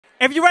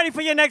If you're ready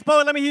for your next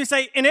poem, let me hear you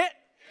say, in it?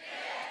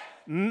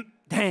 Yeah.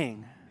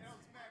 Dang.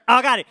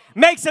 I got it.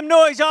 Make some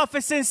noise, y'all, for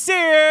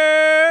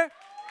Sincere.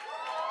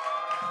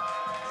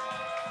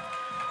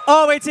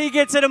 Oh, wait till you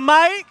get to the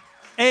mic.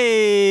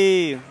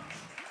 Hey.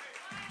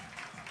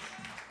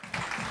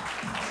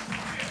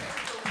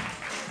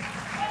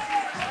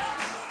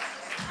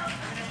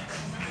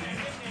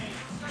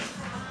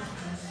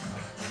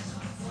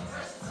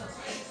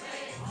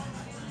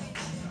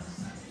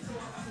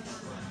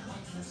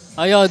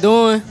 How y'all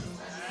doing?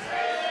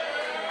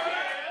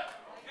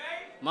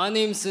 My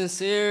name's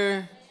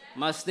Sincere.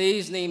 My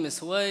stage name is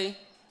Sway.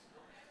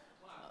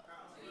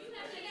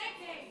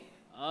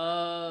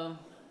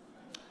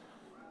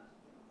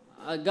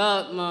 I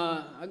got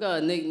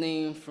a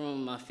nickname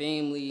from my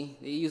family.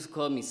 They used to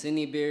call me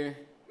Cindy Bear.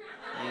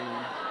 And, you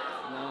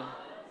know,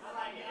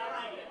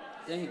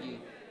 thank you.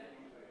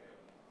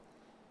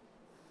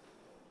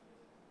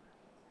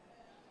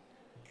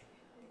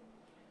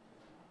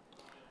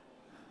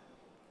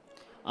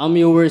 I'm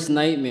your worst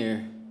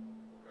nightmare.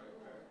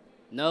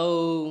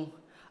 No,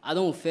 I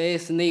don't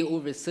fascinate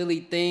over silly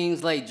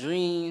things like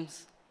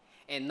dreams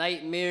and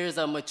nightmares.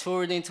 I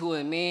matured into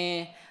a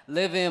man,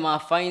 living my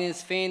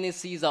finest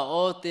fantasies. I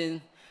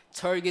often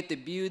target the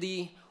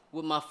beauty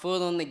with my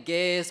foot on the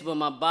gas, but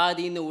my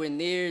body nowhere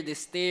near the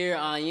stair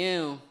I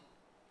am.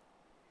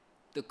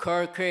 The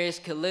car crash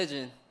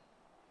collision.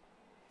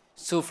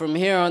 So from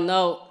here on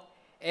out,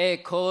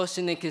 add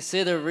caution and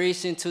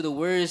consideration to the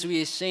words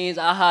we exchange.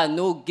 I had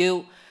no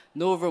guilt,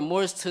 no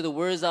remorse to the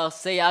words I'll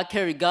say. I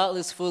carry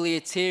goblets full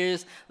of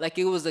tears like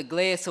it was a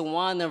glass of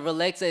wine and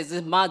relax as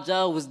if my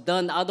job was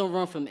done. I don't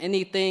run from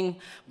anything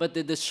but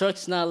the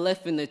destruction I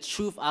left in the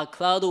truth. I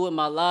clouded with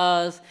my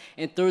lies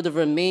and threw the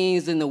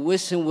remains in the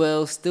wishing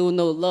well. Still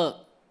no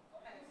luck.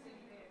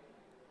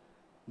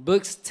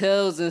 Books,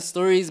 tales, and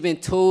stories been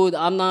told.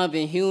 I'm not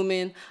even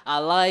human. I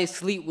lie,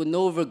 sleep with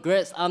no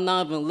regrets. I'm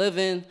not even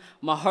living.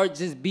 My heart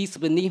just beats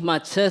beneath my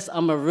chest.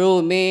 I'm a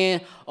real man.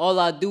 All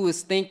I do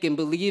is think and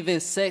believe in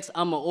sex.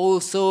 I'm an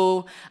old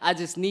soul. I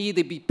just need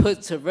to be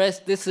put to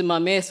rest. This is my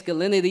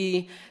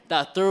masculinity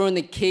that I throw in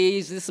the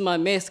cage. This is my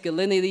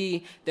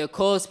masculinity that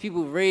cause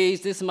people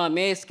rage. This is my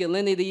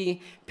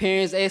masculinity.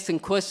 Parents asking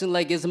questions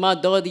like, is my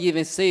daughter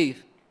even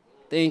safe?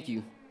 Thank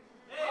you.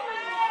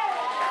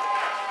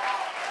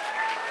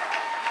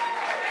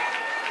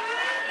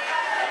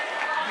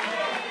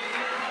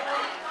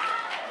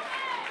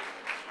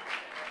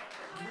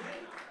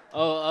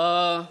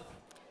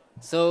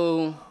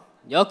 So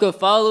y'all can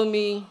follow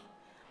me.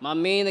 My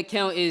main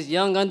account is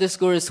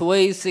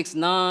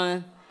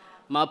young_sway69.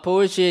 My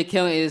poetry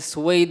account is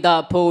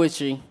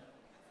sway.poetry.